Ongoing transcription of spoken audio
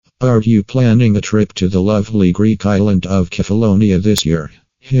Are you planning a trip to the lovely Greek island of Kefalonia this year?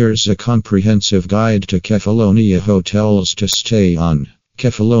 Here's a comprehensive guide to Kefalonia hotels to stay on.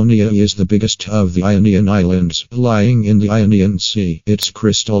 Kefalonia is the biggest of the Ionian Islands, lying in the Ionian Sea. Its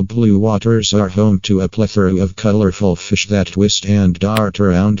crystal blue waters are home to a plethora of colorful fish that twist and dart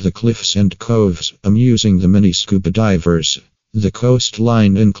around the cliffs and coves, amusing the many scuba divers. The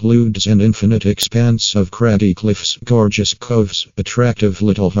coastline includes an infinite expanse of craggy cliffs, gorgeous coves, attractive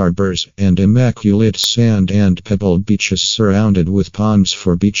little harbors, and immaculate sand and pebble beaches surrounded with palms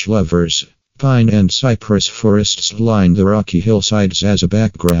for beach lovers. Pine and cypress forests line the rocky hillsides as a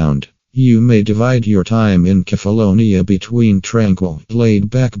background. You may divide your time in Kefalonia between tranquil,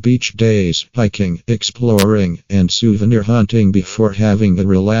 laid-back beach days, hiking, exploring, and souvenir hunting before having a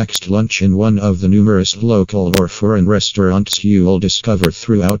relaxed lunch in one of the numerous local or foreign restaurants you'll discover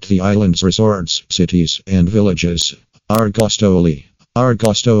throughout the island's resorts, cities, and villages. Argostoli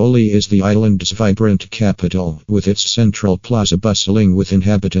is the island's vibrant capital, with its central plaza bustling with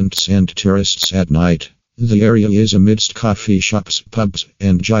inhabitants and tourists at night. The area is amidst coffee shops, pubs,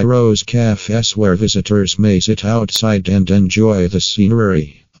 and gyros cafes where visitors may sit outside and enjoy the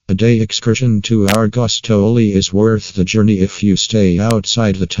scenery. A day excursion to Argostoli is worth the journey if you stay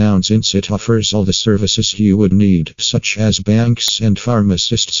outside the town, since it offers all the services you would need, such as banks and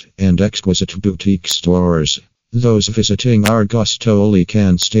pharmacists, and exquisite boutique stores. Those visiting Argostoli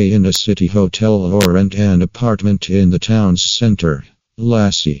can stay in a city hotel or rent an apartment in the town's center.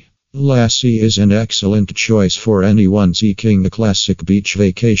 Lassi is an excellent choice for anyone seeking a classic beach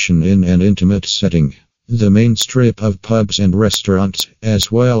vacation in an intimate setting. The main strip of pubs and restaurants, as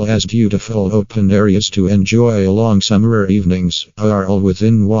well as beautiful open areas to enjoy long summer evenings, are all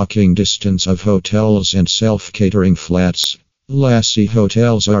within walking distance of hotels and self-catering flats. Lassi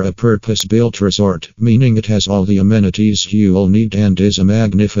hotels are a purpose-built resort, meaning it has all the amenities you'll need and is a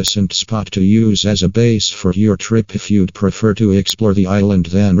magnificent spot to use as a base for your trip if you'd prefer to explore the island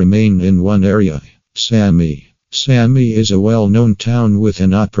than remain in one area. Sami is a well-known town with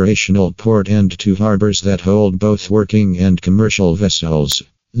an operational port and two harbors that hold both working and commercial vessels.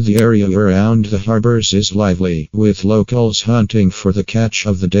 The area around the harbors is lively, with locals hunting for the catch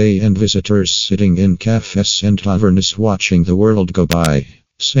of the day and visitors sitting in cafes and taverns watching the world go by.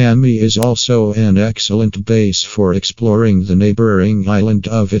 Sami is also an excellent base for exploring the neighboring island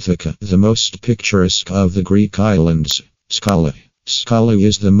of Ithaca, the most picturesque of the Greek islands. Scala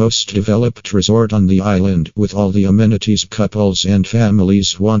is the most developed resort on the island, with all the amenities couples and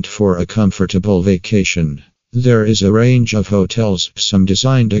families want for a comfortable vacation. There is a range of hotels, some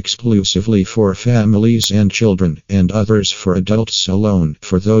designed exclusively for families and children, and others for adults alone,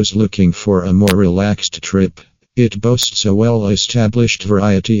 for those looking for a more relaxed trip. It boasts a well-established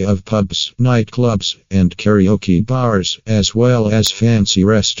variety of pubs, nightclubs, and karaoke bars, as well as fancy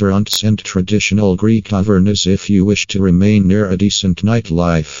restaurants and traditional Greek tavernas if you wish to remain near a decent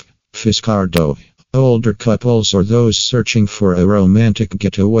nightlife. Fiskardo. Older couples or those searching for a romantic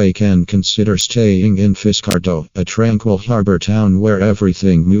getaway can consider staying in Fiskardo, a tranquil harbor town where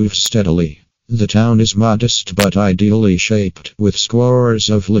everything moves steadily. The town is modest but ideally shaped, with scores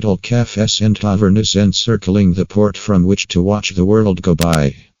of little cafes and tavernas encircling the port from which to watch the world go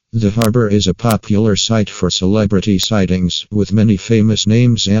by. The harbor is a popular site for celebrity sightings, with many famous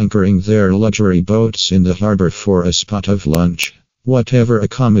names anchoring their luxury boats in the harbor for a spot of lunch. Whatever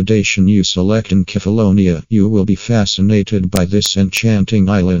accommodation you select in Kefalonia, you will be fascinated by this enchanting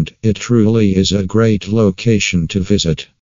island. It truly is a great location to visit.